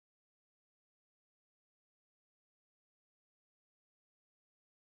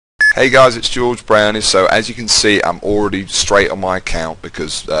Hey guys, it's George Brownie. So as you can see, I'm already straight on my account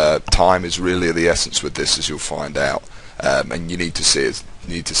because time is really of the essence with this, as you'll find out. And you need to see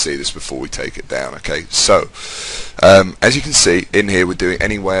this before we take it down. Okay, so as you can see in here, we're doing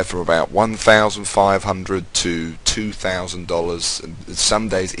anywhere from about $1,500 to $2,000, and some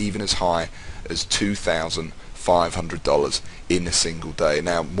days even as high as $2,500 in a single day.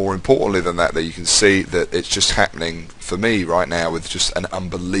 Now, more importantly than that, you can see that it's just happening for me right now with just an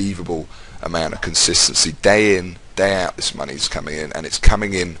unbelievable amount of consistency. Day in, day out, this money is coming in, and it's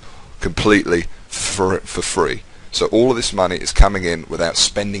coming in completely for free. So all of this money is coming in without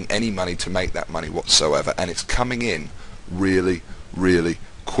spending any money to make that money whatsoever, and it's coming in really, really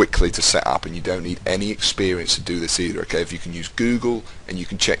quickly to set up, and you don't need any experience to do this either. Okay, if you can use Google and you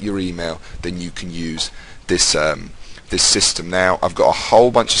can check your email, then you can use this this system. Now, I've got a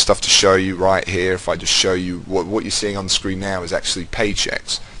whole bunch of stuff to show you right here. If I just show you what you're seeing on the screen now is actually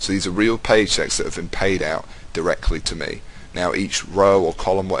paychecks. So these are real paychecks that have been paid out directly to me. Now, each row or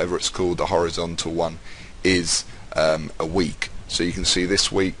column, whatever it's called, the horizontal one, is a week. So you can see this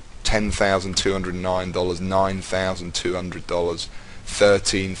week $10,209, $9,200,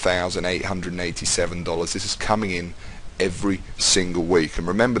 $13,887. This is coming in every single week, and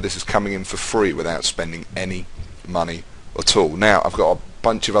remember, this is coming in for free without spending any money at all. Now, I've got a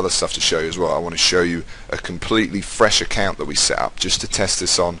bunch of other stuff to show you as well. I want to show you a completely fresh account that we set up just to test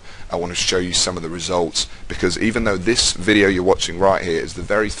this on. I want to show you some of the results, because even though this video you're watching right here is the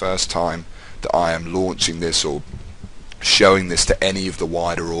very first time that I am launching this or showing this to any of the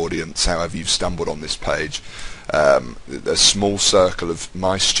wider audience, however you've stumbled on this page, a small circle of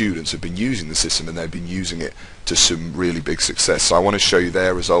my students have been using the system, and they've been using it to some really big success. So I want to show you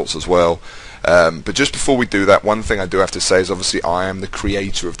their results as well. But just before we do that, one thing I do have to say is obviously I am the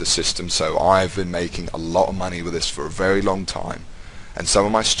creator of the system, so I've been making a lot of money with this for a very long time. And some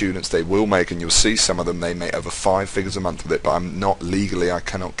of my students, they will make, and you'll see some of them, they make over 5 figures a month with it, but I'm not legally, I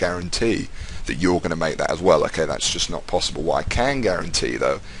cannot guarantee that you're going to make that as well. Okay, that's just not possible. What I can guarantee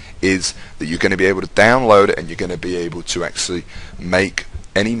though is that you're going to be able to download it, and you're going to be able to actually make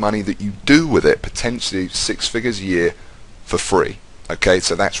any money that you do with it, potentially 6 figures a year, for free. Okay,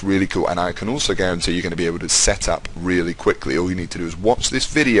 so that's really cool, and I can also guarantee you're going to be able to set up really quickly. All you need to do is watch this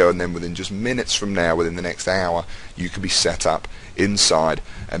video, and then within just minutes from now, within the next hour, you can be set up inside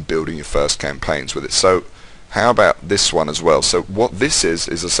and building your first campaigns with it. So how about this one as well? So what this is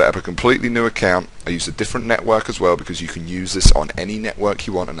I set up a completely new account. I use a different network as well, because you can use this on any network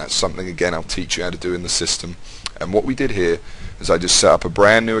you want, and that's something, again, I'll teach you how to do in the system. And what we did here is I just set up a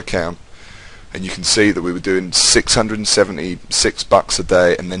brand new account, and you can see that we were doing $676 a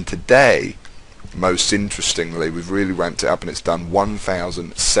day, and then today, most interestingly, we've really ramped it up, and it's done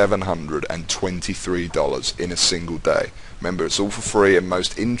 $1,723 in a single day. Remember, it's all for free, and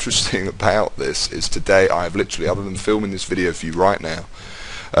most interesting about this is today I have literally, other than filming this video for you right now,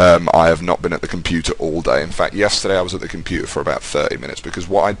 I have not been at the computer all day. In fact, yesterday I was at the computer for about 30 minutes, because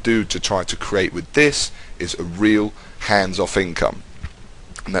what I do to try to create with this is a real hands-off income.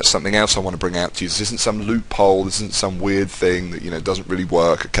 And that's something else I want to bring out to you. This isn't some loophole, this isn't some weird thing that, you know, doesn't really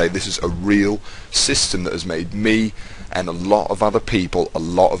work. Okay, this is a real system that has made me and a lot of other people a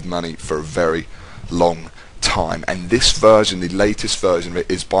lot of money for a very long time. And this version, the latest version of it,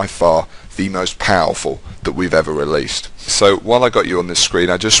 is by far the most powerful that we've ever released. So while I got you on this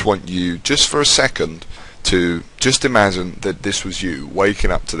screen, I just want you, just for a second, to just imagine that this was you waking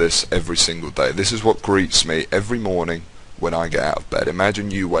up to this every single day. This is what greets me every morning when I get out of bed. Imagine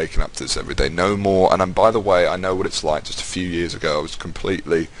you waking up to this every day, no more. And by the way, I know what it's like. Just a few years ago, I was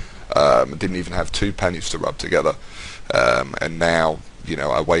completely, didn't even have 2 pennies to rub together, and now, you know,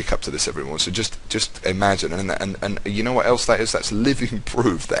 I wake up to this every morning. So just imagine, and you know what else that is? That's living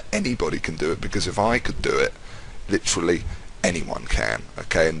proof that anybody can do it, because if I could do it, literally anyone can.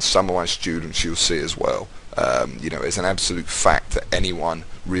 Okay, and some of my students you'll see as well. You know, it's an absolute fact that anyone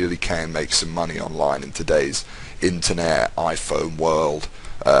really can make some money online in today's internet, iPhone world.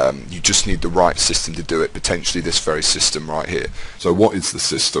 You just need the right system to do it, potentially this very system right here. So what is the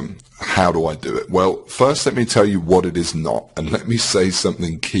system? How do I do it? Well, first let me tell you what it is not, and let me say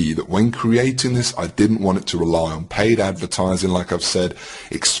something key, that when creating this, I didn't want it to rely on paid advertising, like I've said,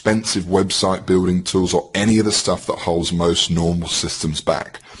 expensive website building tools, or any of the stuff that holds most normal systems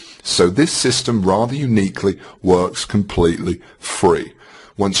back. So this system, rather uniquely, works completely free.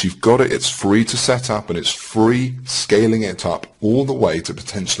 Once you've got it, it's free to set up, and it's free scaling it up all the way to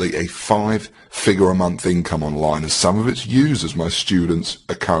potentially a 5-figure-a-month income online, as some of its users, my students,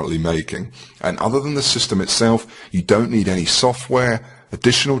 are currently making. And other than the system itself, you don't need any software,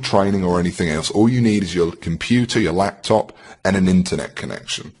 additional training or anything else. All you need is your computer, your laptop, and an internet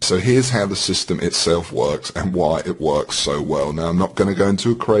connection. So here's how the system itself works and why it works so well. Now, I'm not going to go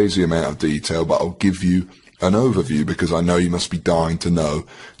into a crazy amount of detail, but I'll give you an overview because I know you must be dying to know,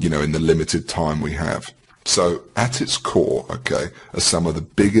 in the limited time we have. So at its core, okay, are some of the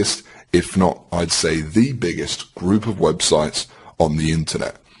biggest, if not, I'd say the biggest group of websites on the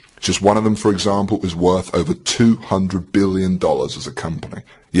internet. Just one of them, for example, is worth over $200 billion as a company.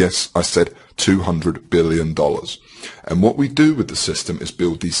 Yes, I said $200 billion. And what we do with the system is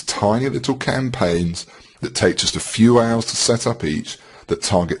build these tiny little campaigns that take just a few hours to set up each, that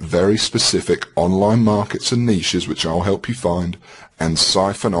target very specific online markets and niches, which I'll help you find, and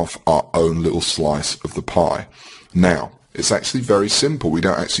siphon off our own little slice of the pie. Now, it's actually very simple. We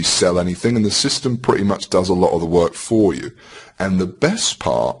don't actually sell anything, and the system pretty much does a lot of the work for you. And the best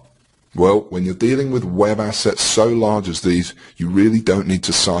part, well, when you're dealing with web assets so large as these, you really don't need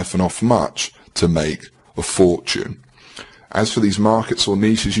to siphon off much to make a fortune. As for these markets or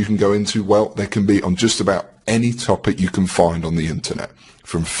niches you can go into, well, they can be on just about any topic you can find on the internet.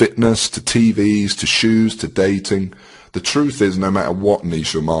 From fitness to TVs to shoes to dating. The truth is, no matter what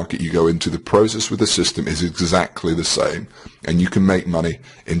niche or market you go into, the process with the system is exactly the same. And you can make money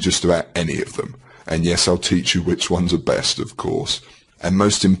in just about any of them. And yes, I'll teach you which ones are best, of course. And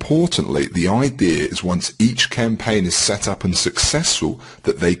most importantly, the idea is once each campaign is set up and successful,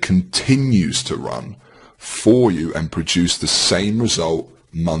 that they continues to run for you and produce the same result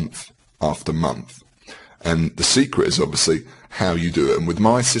month after month. And the secret is obviously how you do it. And with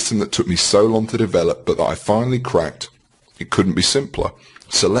my system that took me so long to develop, but that I finally cracked, it couldn't be simpler.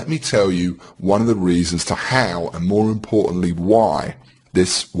 So let me tell you one of the reasons to how, and more importantly, why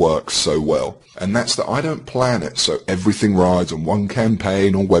this works so well. And that's that I don't plan it so everything rides on one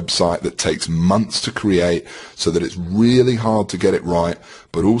campaign or website that takes months to create, so that it's really hard to get it right,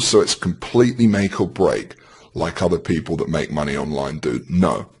 but also it's completely make or break like other people that make money online do.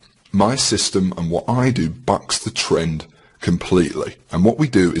 No. My system and what I do bucks the trend completely. And what we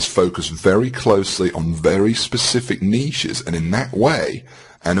do is focus very closely on very specific niches, and in that way,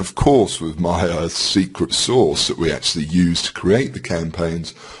 and of course with my secret sauce that we actually use to create the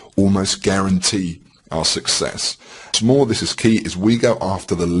campaigns, almost guarantee our success. What's more, this is key, is we go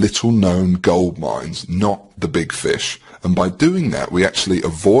after the little known gold mines, not the big fish. And by doing that, we actually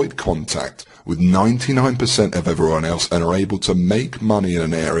avoid contact with 99% of everyone else and are able to make money in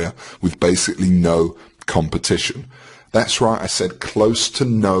an area with basically no competition. That's right, I said close to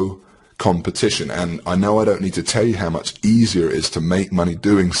no competition. And I know I don't need to tell you how much easier it is to make money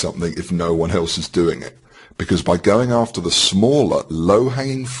doing something if no one else is doing it. Because by going after the smaller,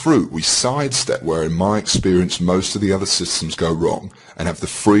 low-hanging fruit, we sidestep where, in my experience, most of the other systems go wrong, and have the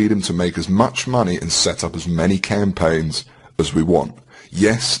freedom to make as much money and set up as many campaigns as we want.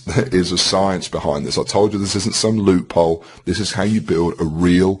 Yes, there is a science behind this. I told you this isn't some loophole. This is how you build a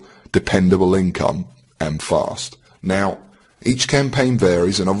real, dependable income, and fast. Now, each campaign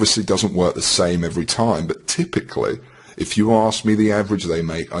varies and obviously doesn't work the same every time, but typically, if you ask me the average they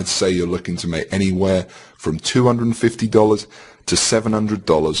make, I'd say you're looking to make anywhere from $250 to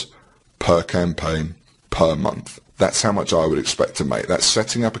 $700 per campaign per month. That's how much I would expect to make. That's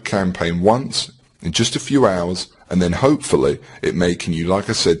setting up a campaign once in just a few hours, and then hopefully it making you, like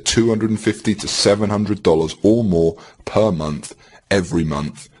I said, $250 to $700 or more per month, every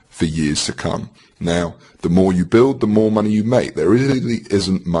month, for years to come. Now, the more you build, the more money you make. There really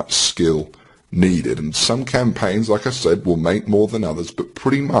isn't much skill needed, and some campaigns, like I said, will make more than others, but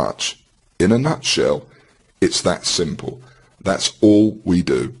pretty much, in a nutshell, it's that simple. That's all we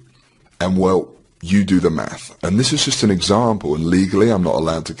do. And well, you do the math. And this is just an example, and legally I'm not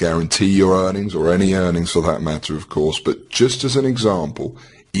allowed to guarantee your earnings, or any earnings for that matter, of course, but just as an example,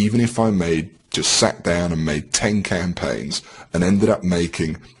 even if I just sat down and made 10 campaigns and ended up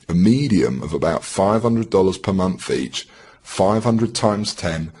making a medium of about $500 per month each, 500 times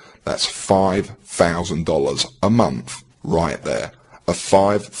 10, that's $5,000 a month right there. A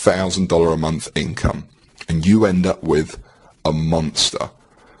 $5,000 a month income. And you end up with a monster.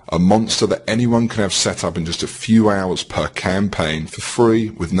 A monster that anyone can have set up in just a few hours per campaign for free,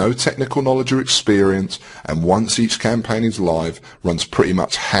 with no technical knowledge or experience, and once each campaign is live, runs pretty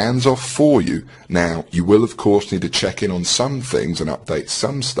much hands off for you. Now, you will of course need to check in on some things and update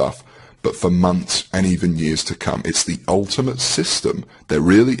some stuff, but for months and even years to come. It's the ultimate system. There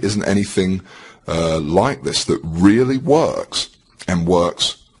really isn't anything like this that really works, and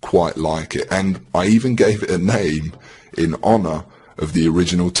works quite like it. And I even gave it a name in honor of the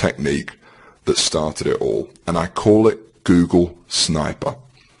original technique that started it all, and I call it Google Sniper.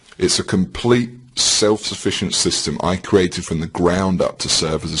 It's a complete self-sufficient system I created from the ground up to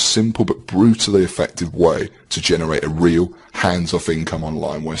serve as a simple but brutally effective way to generate a real hands-off income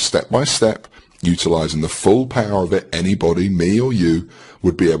online, where step by step, utilizing the full power of it, anybody, me or you,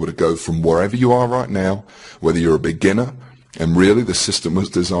 would be able to go from wherever you are right now, whether you're a beginner, and really the system was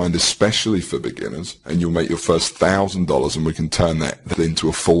designed especially for beginners, and you'll make your first $1,000 and we can turn that into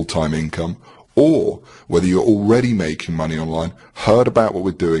a full-time income, or whether you're already making money online, heard about what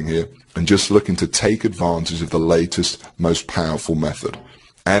we're doing here, and just looking to take advantage of the latest, most powerful method.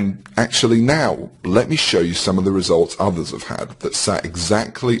 And actually now, let me show you some of the results others have had that sat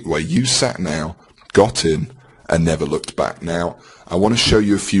exactly where you sat now, got in, and never looked back. Now, I want to show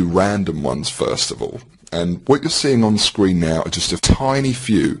you a few random ones first of all. And what you're seeing on screen now are just a tiny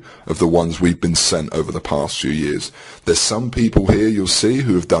few of the ones we've been sent over the past few years. There's some people here you'll see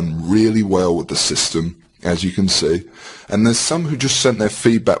who have done really well with the system, as you can see. And there's some who just sent their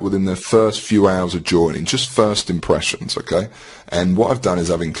feedback within their first few hours of joining, just first impressions, okay? And what I've done is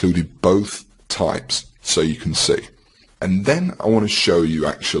I've included both types so you can see. And then I want to show you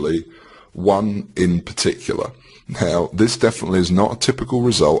actually one in particular. Now, this definitely is not a typical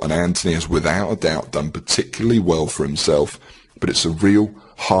result, and Anthony has without a doubt done particularly well for himself, but it's a real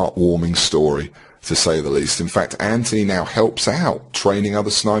heartwarming story, to say the least. In fact, Anthony now helps out training other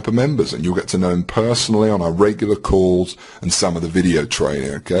sniper members, and you'll get to know him personally on our regular calls and some of the video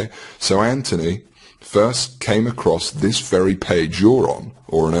training, okay? So Anthony first came across this very page you're on,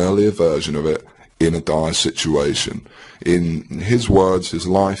 or an earlier version of it, in a dire situation. In his words, his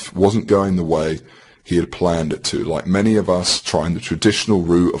life wasn't going the way he had planned it to. Like many of us trying the traditional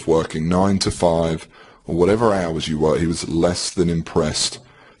route of working 9 to 5 or whatever hours you work, he was less than impressed,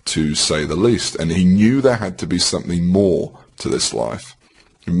 to say the least, and he knew there had to be something more to this life.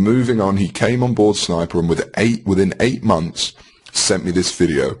 Moving on, he came on board Sniper, and within 8 months sent me this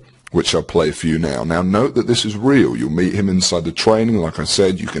video, which I'll play for you now. Now note that this is real. You'll meet him inside the training. Like I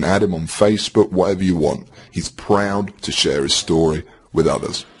said, you can add him on Facebook, whatever you want. He's proud to share his story with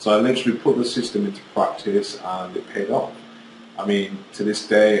others. So I literally put the system into practice and it paid off. I mean, to this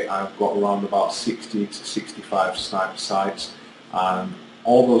day I've got around about 60 to 65 sniper sites, and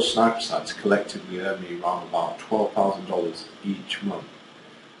all those sniper sites collectively earn me around about $12,000 each month.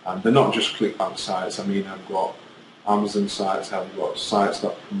 And they're not just clickbank sites. I mean, I've got Amazon sites, I've got sites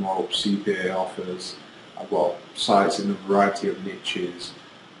that promote CPA offers, I've got sites in a variety of niches.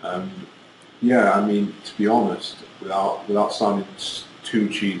 Yeah, I mean, to be honest, without sounding too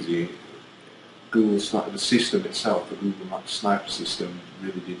cheesy, Google Sniper, the system itself, the Google Sniper system,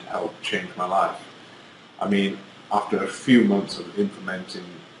 really did help change my life. I mean, after a few months of implementing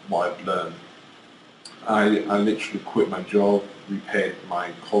what I've learned, I literally quit my job, repaid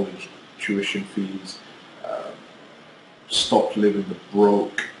my college tuition fees, stopped living the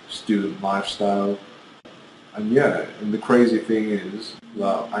broke student lifestyle. And yeah, and the crazy thing is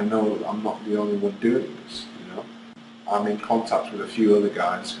that I know I'm not the only one doing this, you know. I'm in contact with a few other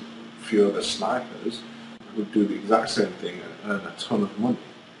guys, a few other snipers who do the exact same thing and earn a ton of money.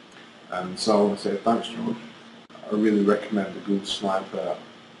 And so I want to say thanks, George. I really recommend the Google Sniper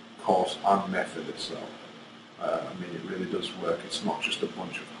course and method itself. I mean, it really does work. It's not just a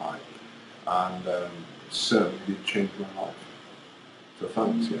bunch of hype. And it certainly did change my life. So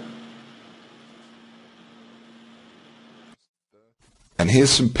thanks, yeah. And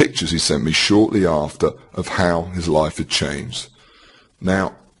here's some pictures he sent me shortly after of how his life had changed.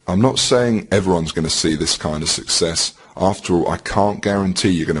 Now, I'm not saying everyone's going to see this kind of success. After all, I can't guarantee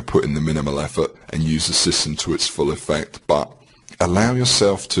you're going to put in the minimal effort and use the system to its full effect, but allow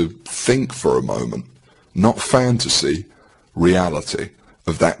yourself to think for a moment, not fantasy, reality,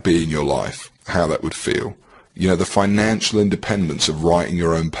 of that being your life, how that would feel. You know, the financial independence of writing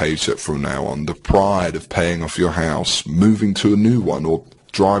your own paycheck from now on, the pride of paying off your house, moving to a new one, or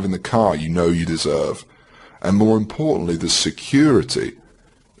driving the car you know you deserve, and more importantly, the security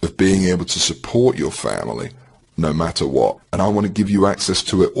of being able to support your family no matter what. And I want to give you access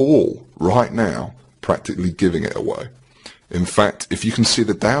to it all right now, practically giving it away. In fact, if you can see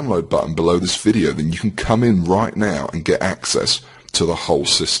the download button below this video, then you can come in right now and get access to the whole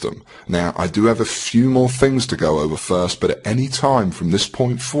system. Now, I do have a few more things to go over first, but at any time from this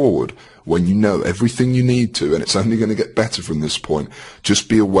point forward, when you know everything you need to, and it's only going to get better from this point, just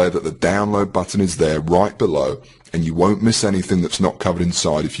be aware that the download button is there right below, and you won't miss anything that's not covered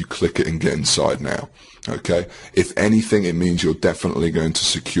inside if you click it and get inside now. Okay? If anything, it means you're definitely going to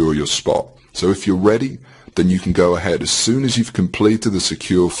secure your spot. So if you're ready, then you can go ahead. As soon as you've completed the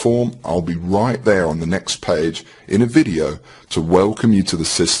secure form, I'll be right there on the next page in a video to welcome you to the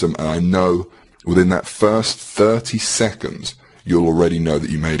system, and I know within that first 30 seconds you'll already know that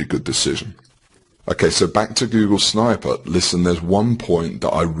you made a good decision. Okay, so back to Google Sniper. Listen, there's one point that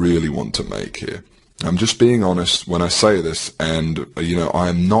I really want to make here. I'm just being honest when I say this, and, you know, I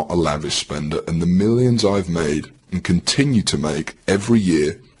am not a lavish spender, and the millions I've made and continue to make every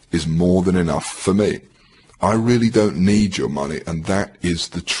year is more than enough for me. I really don't need your money, and that is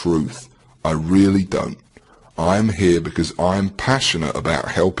the truth. I really don't. I'm here because I'm passionate about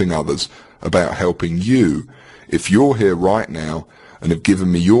helping others, about helping you, if you're here right now and have given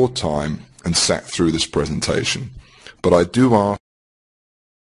me your time and sat through this presentation. But I do ask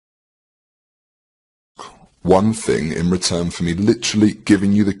one thing in return for me literally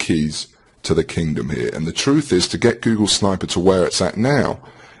giving you the keys to the kingdom here. And the truth is, to get Google Sniper to where it's at now,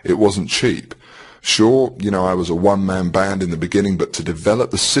 it wasn't cheap. Sure, you know, I was a one-man band in the beginning, but to develop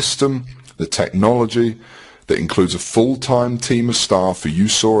the system, the technology, that includes a full-time team of staff who you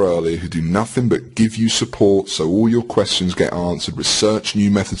saw earlier who do nothing but give you support so all your questions get answered, research new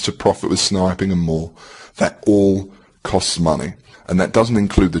methods to profit with sniping and more, that all costs money. And that doesn't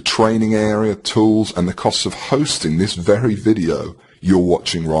include the training area, tools, and the costs of hosting this very video you're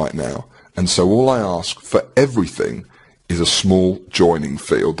watching right now. And so all I ask for everything is a small joining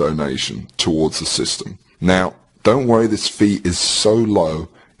fee or donation towards the system. Now, don't worry, this fee is so low,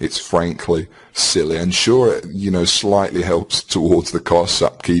 it's frankly silly. And sure, it, you know, slightly helps towards the costs,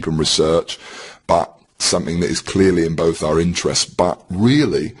 upkeep and research, but something that is clearly in both our interests. But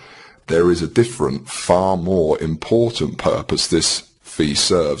really, there is a different, far more important purpose this fee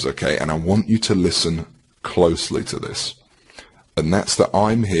serves, okay? And I want you to listen closely to this. And that's that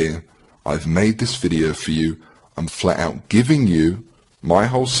I'm here, I've made this video for you, I'm flat out giving you my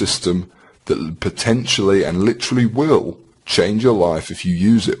whole system that potentially and literally will change your life if you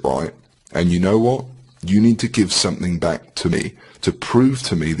use it right. And you know what? You need to give something back to me to prove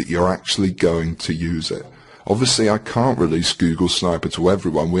to me that you're actually going to use it. Obviously, I can't release Google Sniper to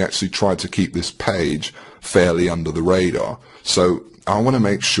everyone. We actually tried to keep this page fairly under the radar. So I want to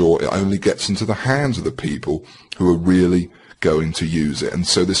make sure it only gets into the hands of the people who are really going to use it. And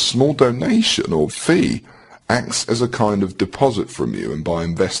so this small donation or fee acts as a kind of deposit from you, and by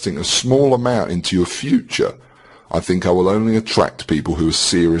investing a small amount into your future, I think I will only attract people who are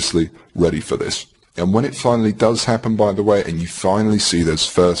seriously ready for this. And when it finally does happen, by the way, and you finally see those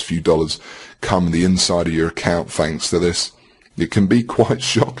first few dollars come in the inside of your account thanks to this, it can be quite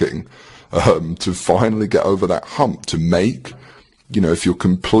shocking to finally get over that hump, to make, you know, if you're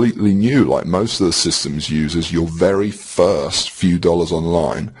completely new, like most of the systems users, your very first few dollars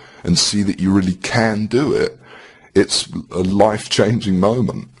online and see that you really can do it. It's a life-changing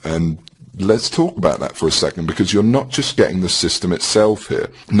moment. And let's talk about that for a second, because you're not just getting the system itself here.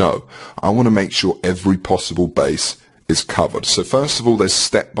 No, I want to make sure every possible base is covered. So first of all, there's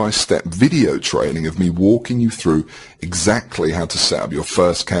step-by-step video training of me walking you through exactly how to set up your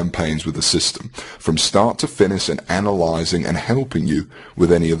first campaigns with the system, from start to finish, and analyzing and helping you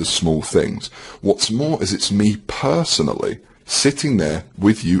with any of the small things. What's more is it's me personally sitting there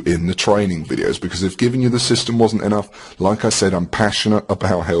with you in the training videos, because if giving you the system wasn't enough, like I said, I'm passionate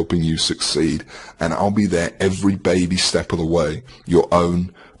about helping you succeed, and I'll be there every baby step of the way, your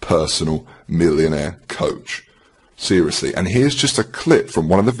own personal millionaire coach. Seriously. And here's just a clip from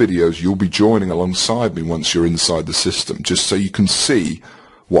one of the videos you'll be joining alongside me once you're inside the system, just so you can see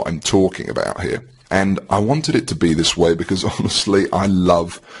what I'm talking about here. And I wanted it to be this way because honestly, I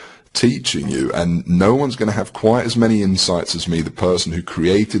love teaching you, and no one's going to have quite as many insights as me, the person who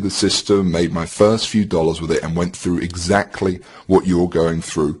created the system, made my first few dollars with it, and went through exactly what you're going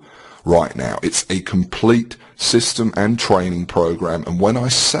through right now. It's a complete system and training program, and when I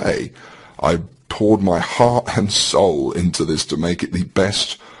say I poured my heart and soul into this to make it the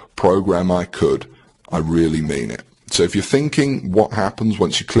best program I could, I really mean it. So if you're thinking what happens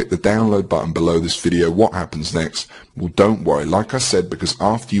once you click the download button below this video, what happens next? Well, don't worry. Like I said, because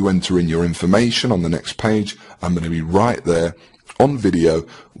after you enter in your information on the next page, I'm going to be right there on video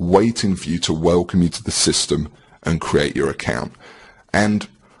waiting for you to welcome you to the system and create your account. And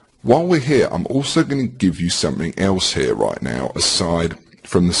while we're here, I'm also going to give you something else here right now aside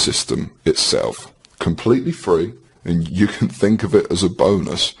from the system itself, completely free, and you can think of it as a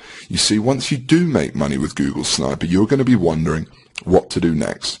bonus. You see, once you do make money with Google Sniper, you're going to be wondering what to do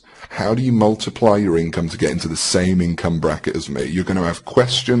next. How do you multiply your income to get into the same income bracket as me? You're going to have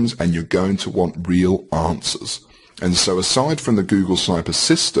questions, and you're going to want real answers. And so aside from the Google Sniper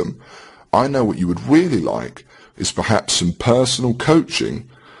system, I know what you would really like is perhaps some personal coaching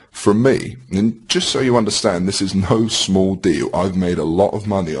from me. And just so you understand, this is no small deal. I've made a lot of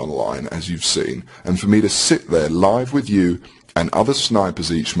money online, as you've seen, and for me to sit there live with you and other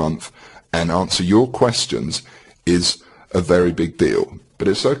snipers each month and answer your questions is a very big deal. But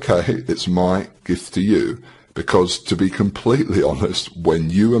it's okay, it's my gift to you, because to be completely honest, when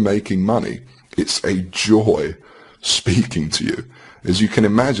you are making money, it's a joy speaking to you. As you can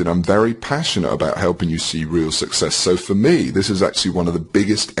imagine, I'm very passionate about helping you see real success. So for me, this is actually one of the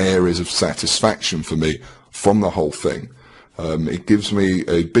biggest areas of satisfaction for me from the whole thing. It gives me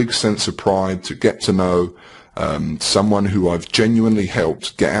a big sense of pride to get to know someone who I've genuinely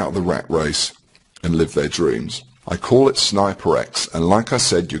helped get out of the rat race and live their dreams. I call it Sniper X, and like I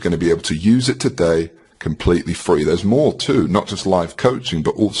said, you're going to be able to use it today completely free. There's more too, not just live coaching,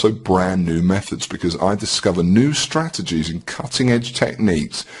 but also brand new methods, because I discover new strategies and cutting edge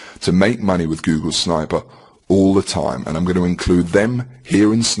techniques to make money with Google Sniper all the time, and I'm going to include them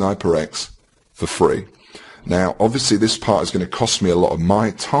here in Sniper X for free. Now, obviously this part is going to cost me a lot of my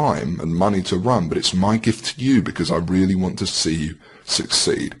time and money to run, but it's my gift to you because I really want to see you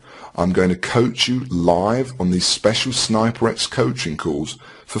succeed. I'm going to coach you live on these special Sniper X coaching calls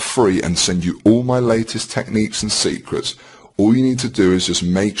for free and send you all my latest techniques and secrets. All you need to do is just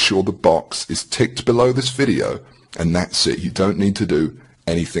make sure the box is ticked below this video, and that's it. You don't need to do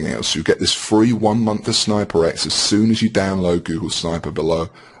anything else. You get this free 1 month of Sniper X as soon as you download Google Sniper below.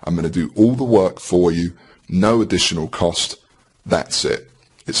 I'm going to do all the work for you, no additional cost. That's it.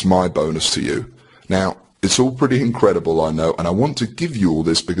 It's my bonus to you. Now, it's all pretty incredible, I know, and I want to give you all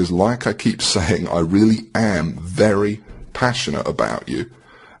this because, like I keep saying, I really am very passionate about you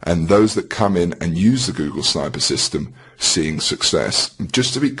and those that come in and use the Google Sniper system seeing success.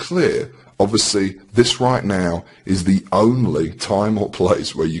 Just to be clear, obviously this right now is the only time or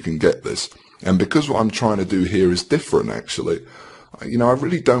place where you can get this, and because what I'm trying to do here is different, actually, you know, I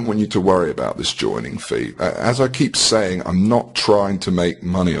really don't want you to worry about this joining fee. As I keep saying, I'm not trying to make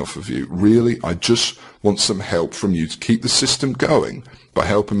money off of you. Really, I just want some help from you to keep the system going by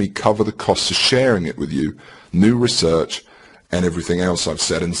helping me cover the costs of sharing it with you, new research, and everything else I've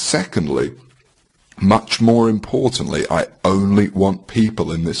said. And secondly, much more importantly, I only want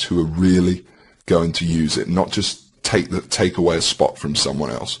people in this who are really going to use it, not just take away a spot from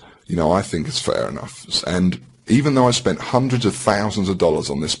someone else. You know, I think it's fair enough. And even though I spent hundreds of thousands of dollars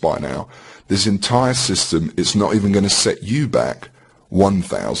on this by now, this entire system is not even going to set you back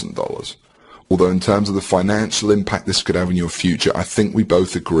 $1,000. Although in terms of the financial impact this could have in your future, I think we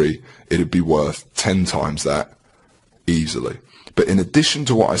both agree it'd be worth 10 times that easily. But in addition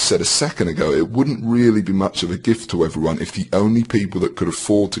to what I said a second ago, it wouldn't really be much of a gift to everyone if the only people that could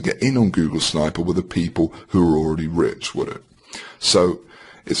afford to get in on Google Sniper were the people who are already rich, would it? So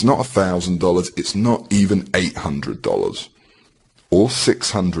it's not $1,000, it's not even $800 or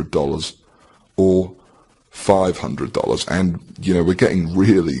 $600 or $500, and you know, we're getting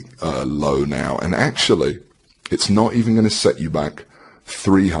really low now, and actually it's not even going to set you back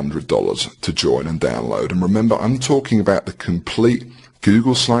 $300 to join and download. And remember, I'm talking about the complete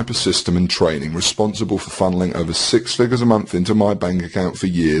Google Sniper system and training responsible for funneling over 6 figures a month into my bank account for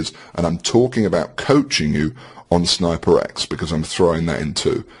years, and I'm talking about coaching you on Sniper X because I'm throwing that in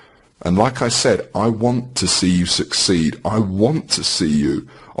too. And like I said, I want to see you succeed. I want to see you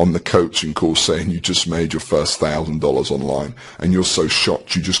on the coaching call saying you just made your first $1,000 online and you're so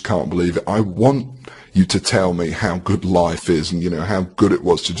shocked you just can't believe it. I want you to tell me how good life is and, you know, how good it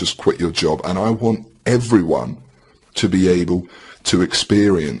was to just quit your job. And I want everyone to be able to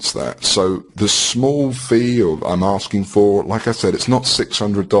experience that. So the small fee I'm asking for, like I said, it's not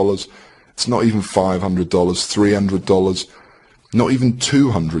 $600. It's not even $500, $300, not even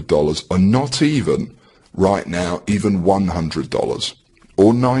 $200, or not even, right now, even $100,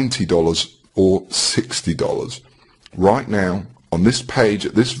 or $90, or $60. Right now, on this page,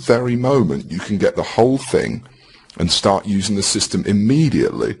 at this very moment, you can get the whole thing and start using the system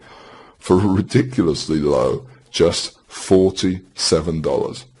immediately for a ridiculously low, just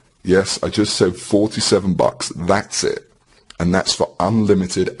 $47. Yes, I just said $47, that's it. And that's for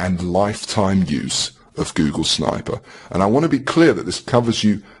unlimited and lifetime use of Google Sniper. And I want to be clear that this covers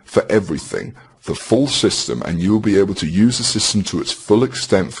you for everything, the full system, and you will be able to use the system to its full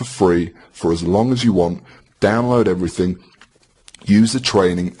extent for free for as long as you want, download everything, use the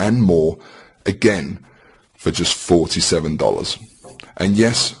training and more, again, for just $47. And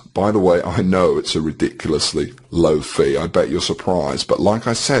yes, by the way, I know it's a ridiculously low fee. I bet you're surprised. But like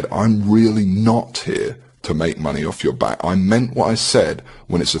I said, I'm really not here to make money off your back. I meant what I said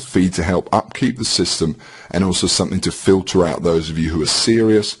when it's a fee to help upkeep the system and also something to filter out those of you who are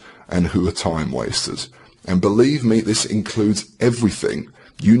serious and who are time wasters. And believe me, this includes everything.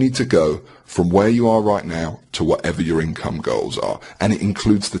 You need to go from where you are right now to whatever your income goals are. And it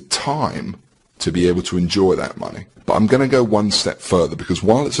includes the time to be able to enjoy that money. But I'm going to go one step further, because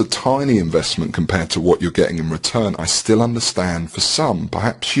while it's a tiny investment compared to what you're getting in return, I still understand for some,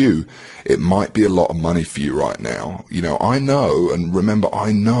 perhaps you, it might be a lot of money for you right now. You know, I know, and remember,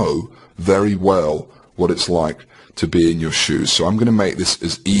 I know very well what it's like to be in your shoes. So I'm going to make this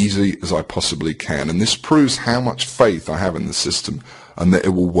as easy as I possibly can. And this proves how much faith I have in the system and that it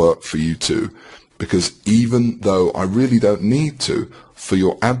will work for you too. Because even though I really don't need to, for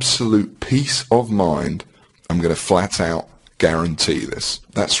your absolute peace of mind, I'm going to flat out guarantee this.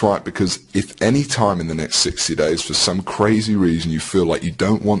 That's right, because if any time in the next 60 days, for some crazy reason, you feel like you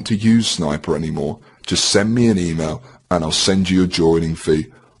don't want to use Sniper anymore, just send me an email and I'll send you a joining fee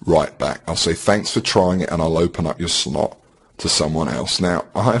right back. I'll say thanks for trying it and I'll open up your slot to someone else. Now,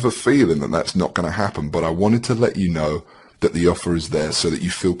 I have a feeling that that's not going to happen, but I wanted to let you know that the offer is there so that you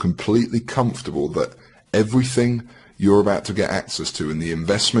feel completely comfortable that everything you're about to get access to and the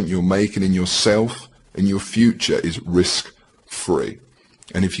investment you're making in yourself and your future is risk-free.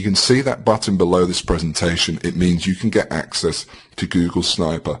 And if you can see that button below this presentation, it means you can get access to Google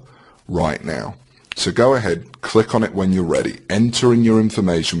Sniper right now. So go ahead, click on it when you're ready, enter in your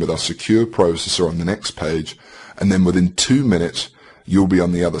information with our secure processor on the next page, and then within 2 minutes, you'll be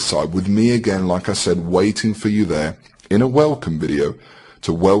on the other side with me again, like I said, waiting for you there in a welcome video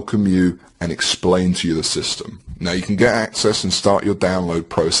to welcome you and explain to you the system. Now you can get access and start your download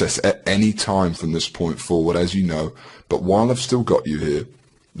process at any time from this point forward, as you know, but while I've still got you here,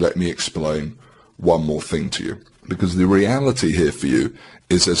 let me explain one more thing to you. Because the reality here for you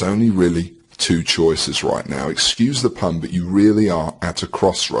is there's only really two choices right now. Excuse the pun, but you really are at a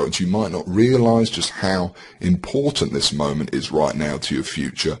crossroads. You might not realize just how important this moment is right now to your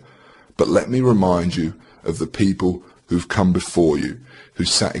future, but let me remind you of the people who've come before you, who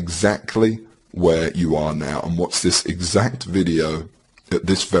sat exactly where you are now and watch this exact video at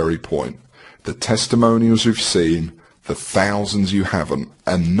this very point. The testimonials you've seen, the thousands you haven't,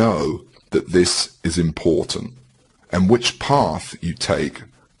 and know that this is important. And which path you take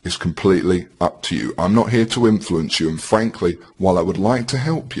is completely up to you. I'm not here to influence you, and frankly, while I would like to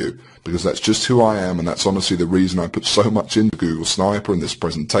help you, because that's just who I am, and that's honestly the reason I put so much into Google Sniper in this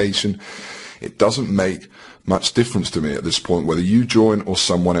presentation, it doesn't make much difference to me at this point whether you join or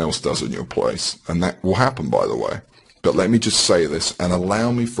someone else does in your place. And that will happen, by the way. But let me just say this and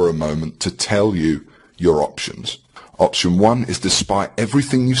allow me for a moment to tell you your options. Option 1 is, despite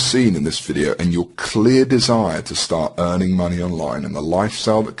everything you've seen in this video and your clear desire to start earning money online and the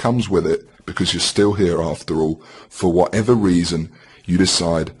lifestyle that comes with it, because you're still here after all, for whatever reason you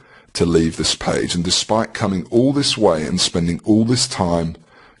decide to leave this page, and despite coming all this way and spending all this time,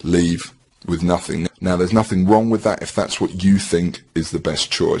 leave with nothing. Now, there's nothing wrong with that if that's what you think is the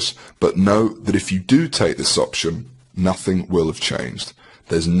best choice, but know that if you do take this option, nothing will have changed.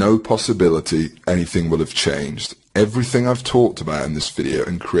 There's no possibility anything will have changed. Everything I've talked about in this video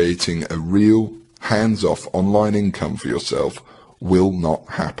and creating a real hands-off online income for yourself will not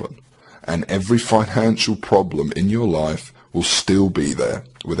happen. And every financial problem in your life will still be there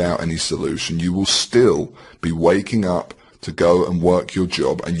without any solution. You will still be waking up to go and work your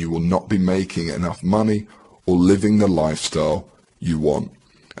job, and you will not be making enough money or living the lifestyle you want.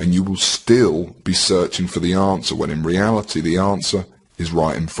 And you will still be searching for the answer, when in reality the answer is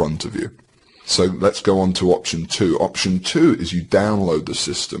right in front of you. So let's go on to option 2. Option 2 is you download the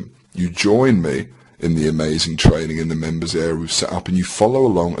system. You join me in the amazing training in the members area we've set up, and you follow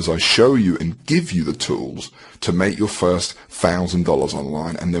along as I show you and give you the tools to make your first $1,000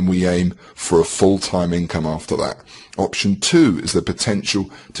 online, and then we aim for a full-time income after that. Option 2 is the potential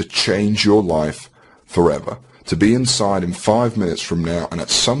to change your life forever, to be inside in 5 minutes from now and at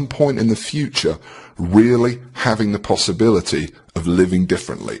some point in the future really having the possibility of living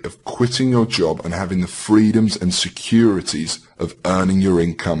differently, of quitting your job and having the freedoms and securities of earning your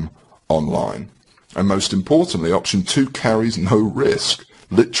income online. And most importantly, option 2 carries no risk,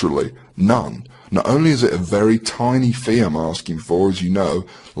 literally none. Not only is it a very tiny fee I'm asking for, as you know,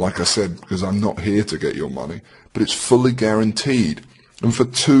 like I said, because I'm not here to get your money, but it's fully guaranteed. And for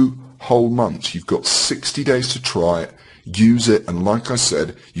 2 whole months, you've got 60 days to try it, use it, and like I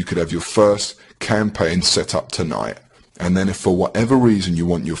said, you could have your first campaign set up tonight. And then if for whatever reason you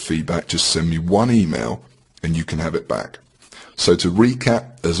want your feedback, just send me one email and you can have it back. So to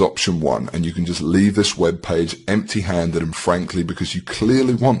recap, there's option 1, and you can just leave this web page empty-handed, and frankly, because you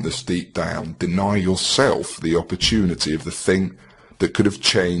clearly want this deep down, deny yourself the opportunity of the thing that could have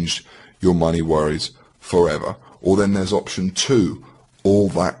changed your money worries forever. Or then there's option 2, all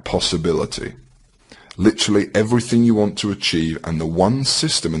that possibility. Literally everything you want to achieve, and the one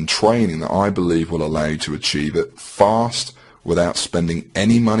system and training that I believe will allow you to achieve it fast, without spending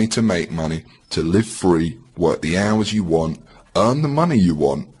any money to make money, to live free, work the hours you want, earn the money you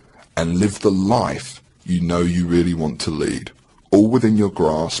want, and live the life you know you really want to lead, all within your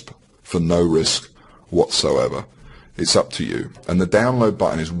grasp for no risk whatsoever. It's up to you, and the download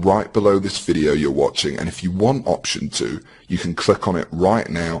button is right below this video you're watching, and if you want option 2, you can click on it right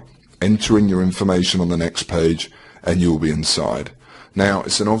now, enter in your information on the next page, and you'll be inside. Now,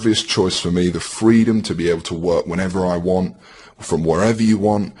 it's an obvious choice for me, the freedom to be able to work whenever I want, from wherever you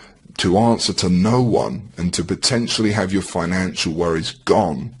want, to answer to no one, and to potentially have your financial worries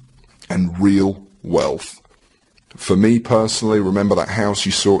gone, and real wealth. For me personally, remember that house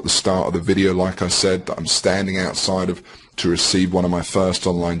you saw at the start of the video, like I said, that I'm standing outside of to receive one of my first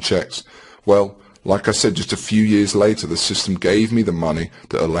online checks? Well, like I said, just a few years later, the system gave me the money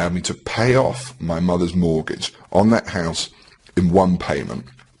that allowed me to pay off my mother's mortgage on that house in one payment,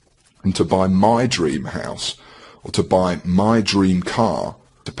 and to buy my dream house, or to buy my dream car,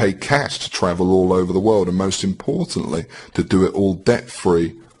 to pay cash to travel all over the world, and most importantly, to do it all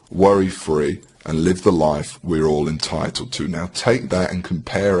debt-free, worry-free, and live the life we're all entitled to. Now take that and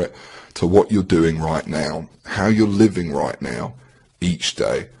compare it to what you're doing right now, how you're living right now, each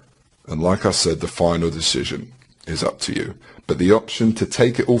day. And like I said, the final decision is up to you. But the option to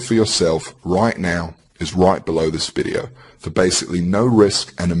take it all for yourself right now is right below this video, for basically no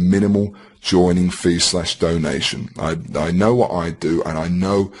risk and a minimal joining fee/donation. I know what I do, and I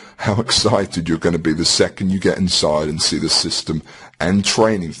know how excited you're going to be the second you get inside and see the system and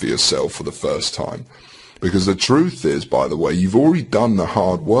training for yourself for the first time. Because the truth is, by the way, you've already done the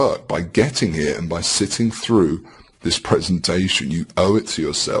hard work by getting here and by sitting through this presentation. You owe it to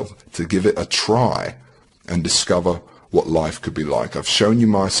yourself to give it a try and discover what life could be like. I've shown you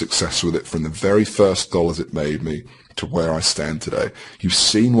my success with it from the very first dollars it made me to where I stand today. You've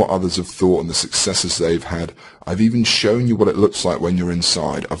seen what others have thought and the successes they've had. I've even shown you what it looks like when you're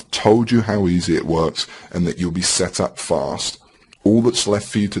inside. I've told you how easy it works and that you'll be set up fast. All that's left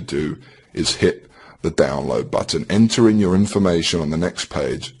for you to do is hit the download button, enter in your information on the next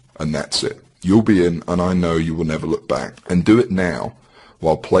page, and that's it. You'll be in, and I know you will never look back. And do it now,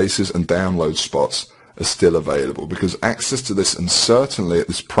 while places and download spots are still available, because access to this, and certainly at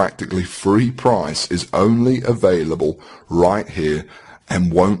this practically free price, is only available right here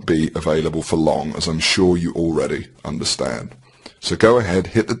and won't be available for long, as I'm sure you already understand. So go ahead,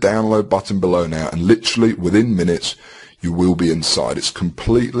 hit the download button below now, and literally within minutes you will be inside. It's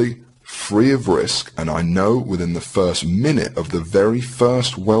completely free of risk, and I know within the first minute of the very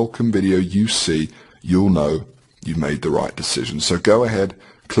first welcome video you see, you'll know you made the right decision. So go ahead,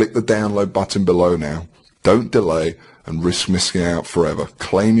 click the download button below now. Don't delay and risk missing out forever.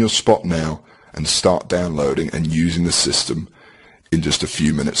 Claim your spot now and start downloading and using the system in just a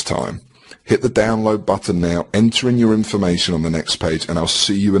few minutes' time. Hit the download button now, enter in your information on the next page, and I'll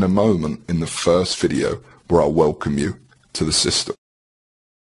see you in a moment in the first video where I'll welcome you to the system.